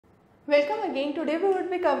Welcome again. Today we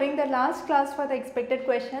would be covering the last class for the expected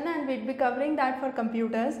question, and we'll be covering that for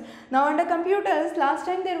computers. Now under computers, last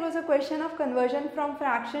time there was a question of conversion from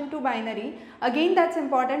fraction to binary. Again, that's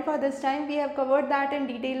important for this time. We have covered that in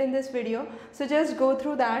detail in this video. So just go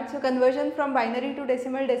through that. So conversion from binary to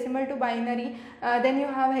decimal, decimal to binary. Then you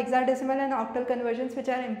have hexadecimal and octal conversions, which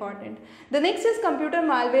are important. The next is computer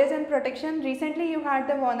malwares and protection. Recently you had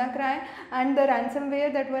the WannaCry and the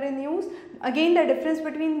ransomware that were in use. Again, the difference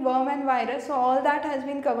between worm and virus, so all that has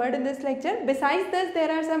been covered in this lecture. Besides this, there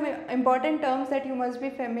are some important terms that you must be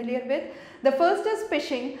familiar with. The first is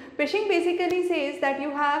phishing. Phishing basically says that you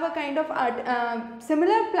have a kind of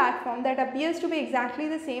similar platform that appears to be exactly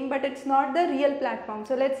the same, but it's not the real platform.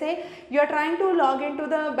 So let's say you are trying to log into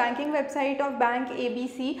the banking website of bank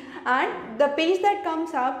ABC, and the page that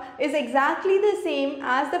comes up is exactly the same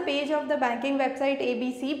as the page of the banking website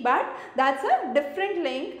ABC, but that's a different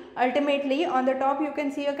link. Ultimately on the top you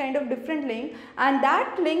can see a kind of different link, and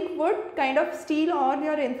that link would kind of steal all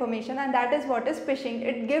your information, and that is what is phishing.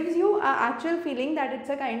 It gives you an actual feeling that it's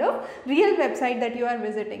a kind of real website that you are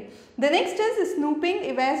visiting. The next is snooping,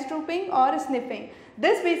 eavesdropping or sniffing.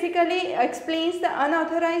 This basically explains the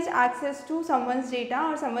unauthorized access to someone's data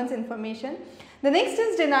or someone's information. The next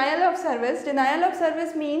is denial of service. Denial of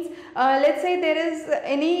service means let's say there is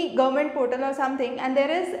any government portal or something and there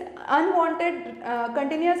is unwanted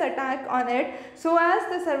continuous attack on it, so as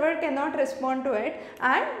the server cannot respond to it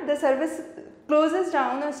and the service closes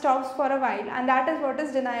down or stops for a while, and that is what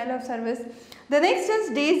is denial of service. The next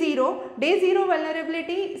is day zero. Day zero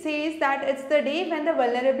vulnerability says that it's the day when the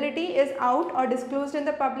vulnerability is out or disclosed in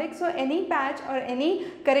the public. So any patch or any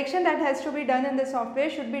correction that has to be done in the software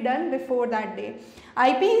should be done before that day.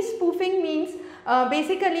 IP spoofing means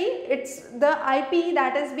basically it's the IP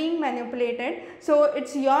that is being manipulated. So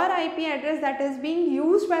it's your IP address that is being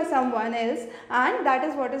used by someone else, and that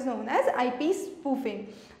is what is known as IP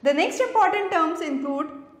spoofing. The next important terms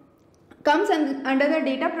comes under the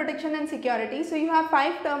data protection and security. So you have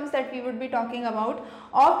 5 terms that we would be talking about.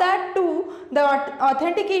 Of that, 2, the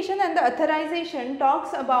authentication and the authorization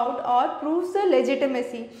talks about or proves the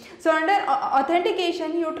legitimacy. So under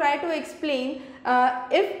authentication you try to explain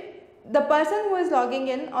if the person who is logging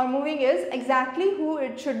in or moving is exactly who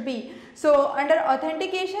it should be. So under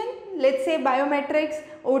authentication, let's say biometrics,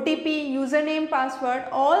 OTP, username, password,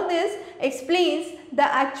 all this explains the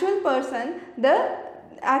actual person,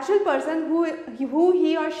 who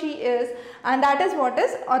he or she is, and that is what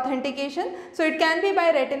is authentication. So it can be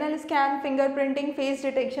by retinal scan, fingerprinting, face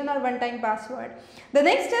detection or one-time password. The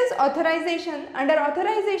next is authorization. Under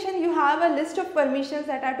authorization you have a list of permissions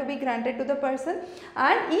that are to be granted to the person,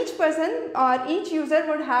 and each person or each user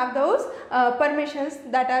would have those permissions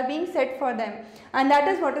that are being set for them, and that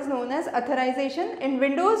is what is known as authorization. In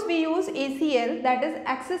Windows we use ACL, that is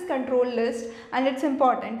access control list, and it's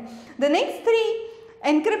important. The next 3,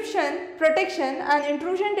 encryption, protection and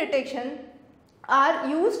intrusion detection, are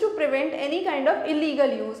used to prevent any kind of illegal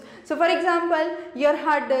use. So for example, your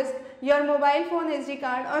hard disk, your mobile phone SD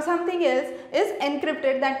card or something else is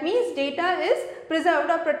encrypted. That means data is preserved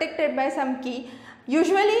or protected by some key.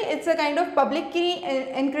 Usually it's a kind of public key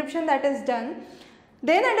encryption that is done.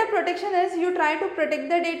 Then under protection is you try to protect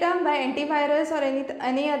the data by antivirus or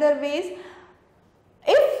any other ways.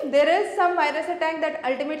 If there is some virus attack that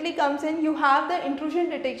ultimately comes in, you have the intrusion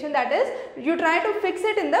detection, that is you try to fix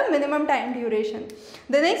it in the minimum time duration.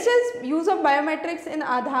 The next is use of biometrics in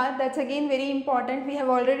Aadhaar. That's again very important. We have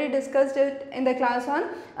already discussed it in the class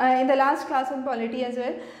in the last class on polity as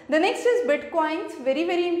well. The next is bitcoins,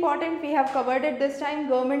 very important. We have covered it this time.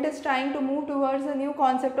 Government is trying to move towards a new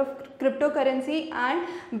concept of cryptocurrency and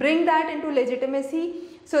bring that into legitimacy.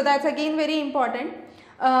 So that's again very important.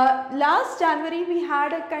 Last January we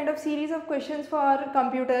had a kind of series of questions for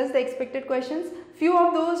computers, the expected questions. Few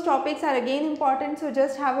of those topics are again important, so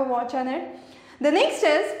just have a watch on it. The next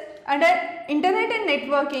is under internet and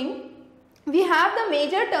networking. We have the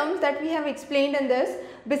major terms that we have explained in this.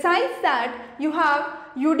 Besides that, you have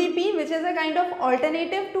UDP, which is a kind of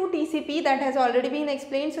alternative to TCP that has already been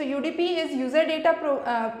explained. So UDP is user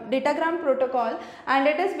datagram protocol, and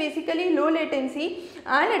it is basically low latency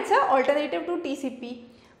and it's an alternative to TCP.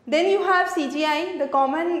 Then you have CGI, the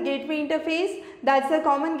common gateway interface. That's the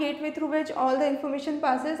common gateway through which all the information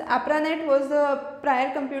passes. APRANET was the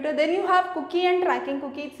prior computer. Then you have cookie and tracking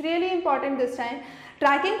cookie. It's really important this time.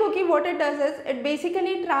 Tracking cookie, what it does is it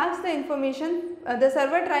basically tracks the information. The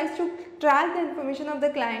server tries to track the information of the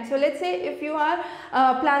client. So let's say if you are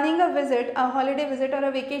planning a visit, a holiday visit or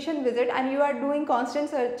a vacation visit, and you are doing constant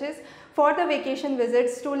searches for the vacation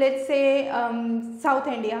visits to, let's say, South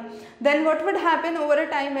India, then what would happen over a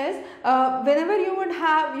time is whenever you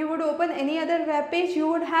would open any other web page, you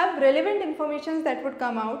would have relevant information that would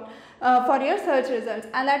come out for your search results,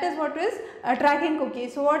 and that is what is tracking cookie.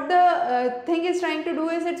 So what the thing is trying to do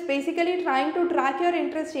is it's basically trying to track your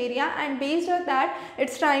interest area, and based on that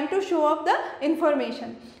it's trying to show up the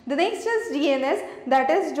information. The next is DNS, that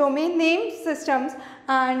is domain name systems,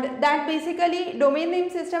 and that basically domain name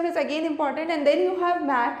system is again important. And then you have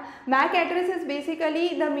MAC. MAC address is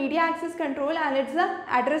basically the media access control, and it's the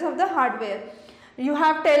address of the hardware. You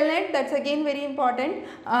have telnet, that's again very important.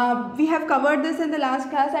 We have covered this in the last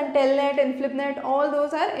class, and telnet and flipnet, all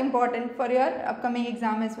those are important for your upcoming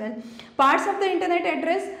exam as well. Parts of the internet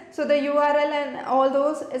address, so the URL and all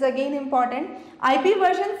those is again important. IP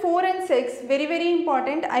version 4 and 6, very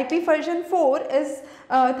important. IP version 4 is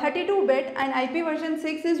 32-bit and IP version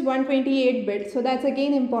 6 is 128-bit, so that's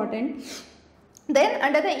again important. Then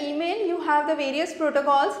under the email you have the various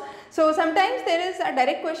protocols. So sometimes there is a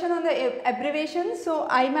direct question on the abbreviation. So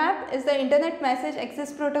IMAP is the Internet Message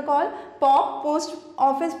Access Protocol, POP Post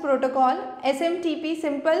Office Protocol, SMTP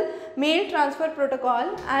Simple Mail Transfer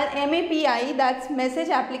Protocol, and MAPI, that's Message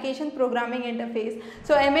Application Programming Interface.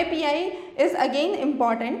 So MAPI is again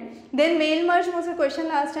important. Then mail merge was a question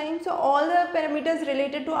last time. So all the parameters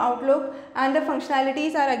related to Outlook and the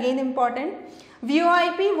functionalities are again important.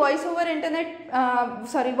 VoIP, voice over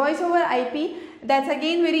voice over IP, that's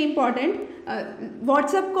again very important.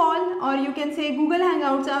 WhatsApp call, or you can say Google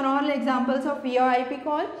Hangouts, are all examples of VoIP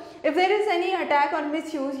call. If there is any attack or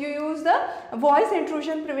misuse, you use the voice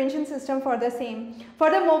intrusion prevention system for the same. For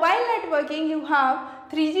the mobile networking, you have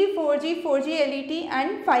 3G, 4G, 4G LTE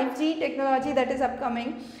and 5G technology that is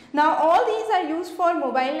upcoming. Now all these are used for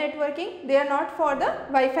mobile networking, they are not for the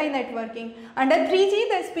Wi-Fi networking. Under 3G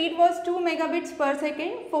the speed was 2 megabits per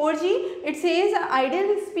second, 4G it says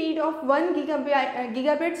ideal speed of 1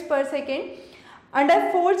 gigabits per second. Under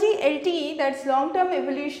 4G LTE, that's long term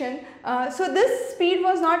evolution, so this speed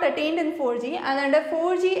was not attained in 4G, and under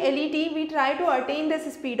 4G LTE we try to attain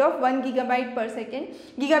this speed of 1 gigabit per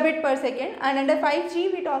second, and under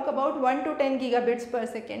 5G we talk about 1 to 10 gigabits per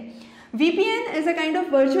second. VPN is a kind of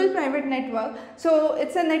virtual private network, so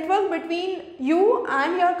it's a network between you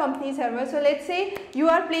and your company server. So let's say you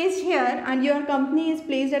are placed here and your company is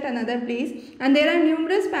placed at another place, and there are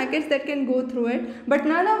numerous packets that can go through it, but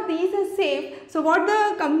none of these is safe. So what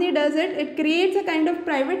the company does, it creates a kind of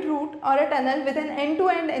private route or a tunnel with an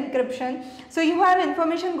end-to-end encryption. So you have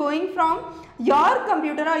information going from your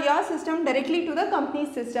computer or your system directly to the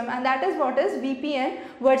company's system, and that is what is VPN,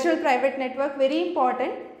 virtual private network, very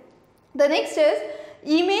important. The next is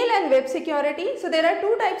email and web security. So there are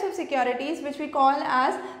two types of securities which we call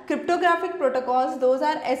as cryptographic protocols. Those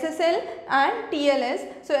are SSL and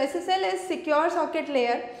TLS. So SSL is secure socket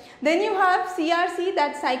layer. Then you have CRC,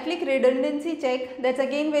 that's cyclic redundancy check, that's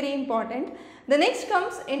again very important. The next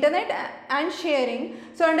comes internet and sharing.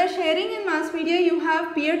 So under sharing in mass media you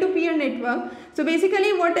have peer-to-peer network. So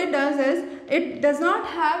basically what it does is it does not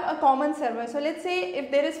have a common server. So let's say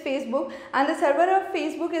if there is Facebook and the server of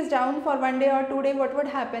Facebook is down for 1 day or 2 days, what would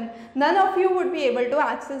happen? None of you would be able to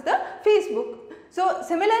access the Facebook. So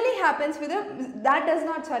similarly happens with that does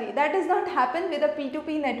not happen with a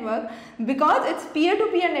P2P network, because it's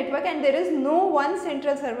peer-to-peer network and there is no one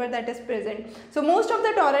central server that is present. So most of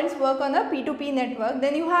the torrents work on a P2P network.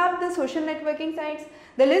 Then you have the social networking sites.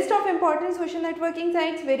 The list of important social networking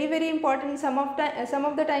sites, very important. Some of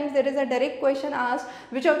the times there is a direct question asked,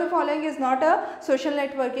 which of the following is not a social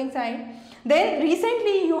networking site. Then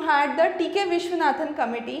recently you had the TK Vishwanathan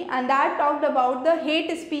committee, and that talked about the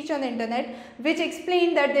hate speech on internet, which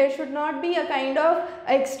explained that there should not be a kind of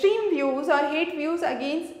extreme views or hate views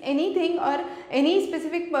against anything or any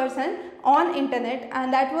specific person on internet,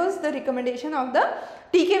 and that was the recommendation of the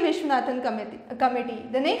TK Vishwanathan committee.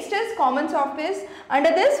 The next is common software. Under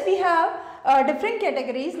this we have different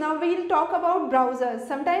categories. Now we will talk about browsers.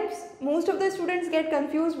 Sometimes most of the students get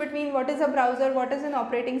confused between what is a browser, what is an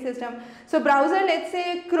operating system. So browser, let's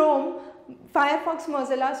say Chrome, Firefox,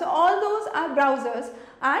 Mozilla, so all those are browsers,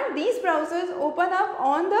 and these browsers open up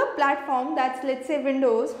on the platform, that's let's say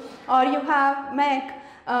Windows, or you have Mac,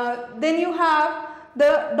 then you have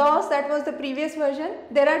the DOS, that was the previous version.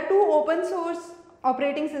 There are two open source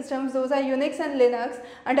operating systems, those are Unix and Linux.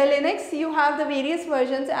 Under Linux you have the various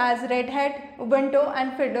versions as Red Hat, Ubuntu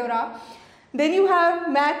and Fedora. Then you have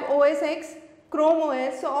Mac OS X, Chrome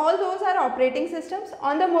OS, so all those are operating systems.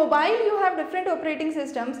 On the mobile you have different operating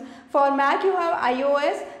systems. For Mac you have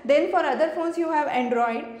iOS, then for other phones you have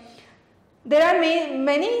Android. there are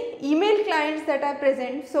many email clients that are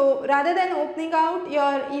present. So rather than opening out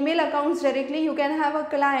your email accounts directly, you can have a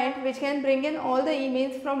client which can bring in all the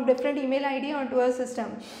emails from different email ID onto a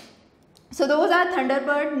system. So those are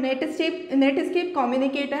Thunderbird, Netscape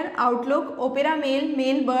Communicator, Outlook, Opera Mail,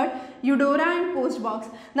 Mailbird, Eudora and Postbox.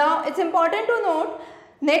 Now it's important to note,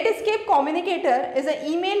 Netscape Communicator is an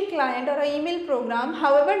email client or an email program.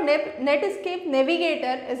 However, Netscape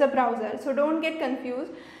Navigator is a browser. So don't get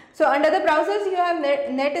confused. So under the browsers you have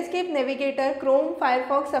Netscape Navigator, Chrome,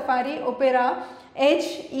 Firefox, Safari, Opera,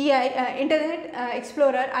 Edge, Internet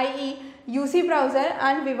Explorer, IE, UC browser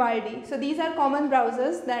and Vivaldi. So these are common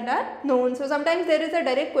browsers that are known. So sometimes there is a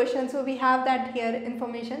direct question, so we have that here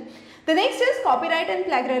information. The next is copyright and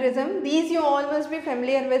plagiarism. These you all must be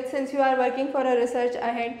familiar with since you are working for a research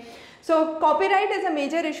ahead. So copyright is a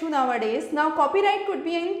major issue nowadays. Now copyright could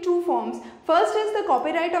be in two forms. First is the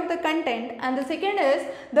copyright of the content and the second is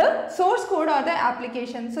the source code or the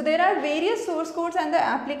application. So there are various source codes and the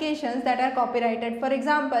applications that are copyrighted. For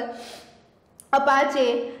example,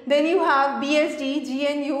 Apache, then you have BSD,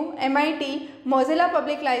 GNU, MIT, Mozilla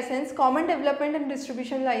Public License, Common Development and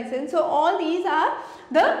Distribution License. So all these are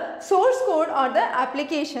the source code or the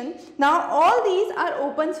application. Now all these are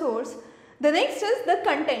open source. The next is the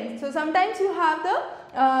content. So sometimes you have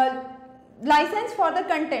the license for the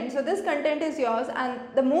content. So this content is yours, and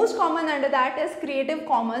the most common under that is Creative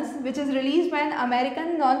Commons, which is released by an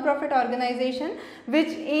American non-profit organization which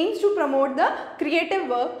aims to promote the creative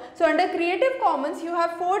work. So under Creative Commons you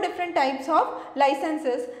have 4 different types of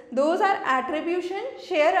licenses. Those are attribution,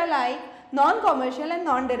 share alike, non-commercial and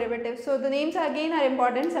non-derivative. So the names again are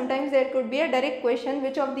important. Sometimes there could be a direct question,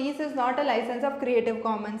 which of these is not a license of Creative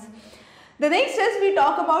Commons. The next is we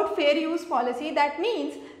talk about fair use policy. That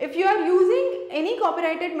means if you are using any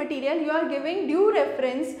copyrighted material, you are giving due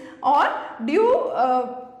reference or due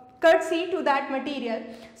courtesy to that material.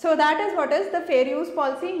 So that is what is the fair use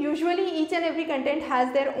policy. Usually each and every content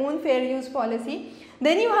has their own fair use policy.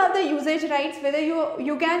 Then you have the usage rights, whether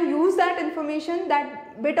you can use that information,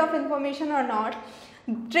 that bit of information or not.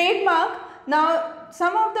 Trademark. Now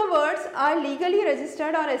some of the words are legally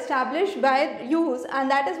registered or established by use, and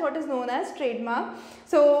that is what is known as trademark.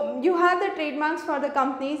 So you have the trademarks for the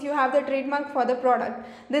companies, you have the trademark for the product.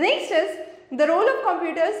 The next is the role of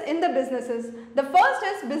computers in the businesses. The first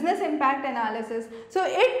is business impact analysis. So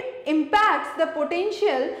it impacts the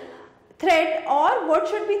potential threat or what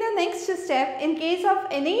should be the next step in case of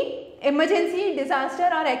any emergency, disaster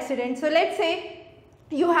or accident. So let's say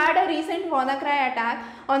you had a recent WannaCry attack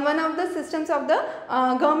on one of the systems of the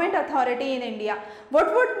government authority in India.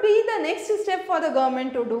 What would be the next step for the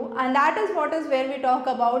government to do? And that is what is where we talk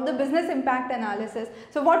about the business impact analysis.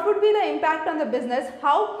 So what would be the impact on the business?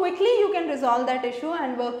 How quickly you can resolve that issue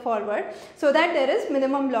and work forward so that there is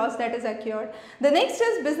minimum loss that is occurred. The next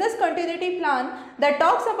is business continuity plan that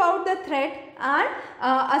talks about the threat and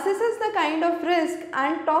assesses the kind of risk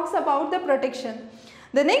and talks about the protection.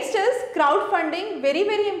 The next is crowdfunding,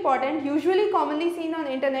 very important, usually commonly seen on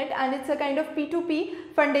internet, and it's a kind of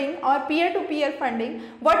P2P funding or peer-to-peer funding.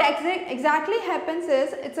 What exactly happens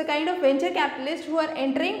is it's a kind of venture capitalists who are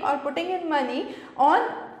entering or putting in money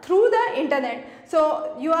through the internet.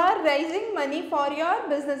 So you are raising money for your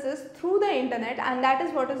businesses through the internet, and that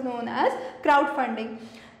is what is known as crowdfunding.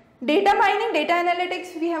 Data mining, data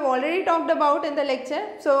analytics we have already talked about in the lecture.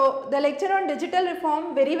 So the lecture on digital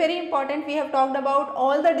reform, very important. We have talked about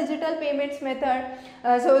all the digital payments method.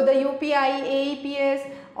 So the UPI,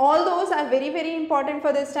 AEPS, all those are very important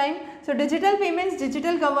for this time. So digital payments,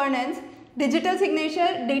 digital governance, digital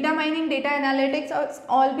signature, data mining, data analytics are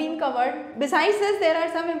all been covered. Besides this, there are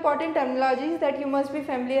some important terminologies that you must be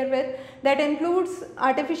familiar with, that includes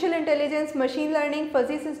artificial intelligence, machine learning,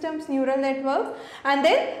 fuzzy systems, neural networks, and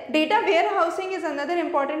then data warehousing is another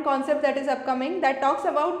important concept that is upcoming, that talks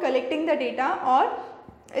about collecting the data, or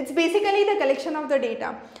it's basically the collection of the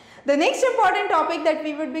data. The next important topic that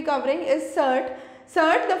we would be covering is CERT.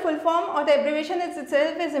 CERT, the full form or the abbreviation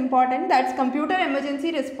itself is important, that's Computer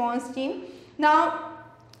Emergency Response Team. Now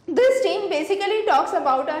this team basically talks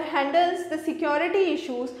about or handles the security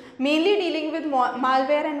issues mainly dealing with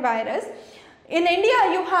malware and virus. In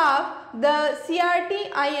India you have the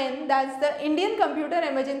CRTIN, that's the Indian Computer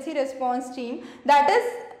Emergency Response Team, that is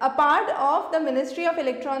a part of the Ministry of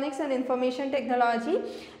Electronics and Information Technology.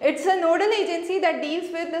 It's a nodal agency that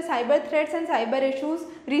deals with the cyber threats and cyber issues.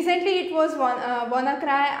 Recently it was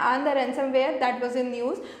WannaCry and the ransomware that was in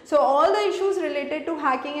news. So all the issues related to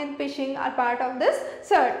hacking and phishing are part of this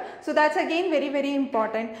cert. So that's again very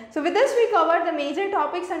important. So with this we covered the major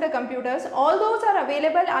topics under computers. All those are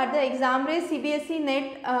available at the Examrace CBSE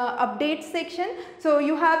net updates section. So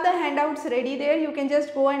you have the handouts ready there. You can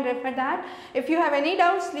just go and refer that. If you have any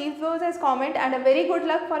doubts, leave those as comment, and a very good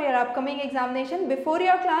luck for your upcoming examination. Before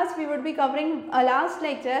your class we would be covering a last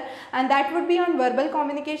lecture, and that would be on verbal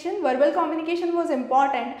communication. Verbal communication was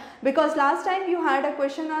important because last time you had a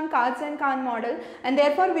question on cards and Khan model, and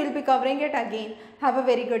therefore we will be covering it again. Have a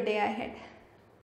very good day ahead.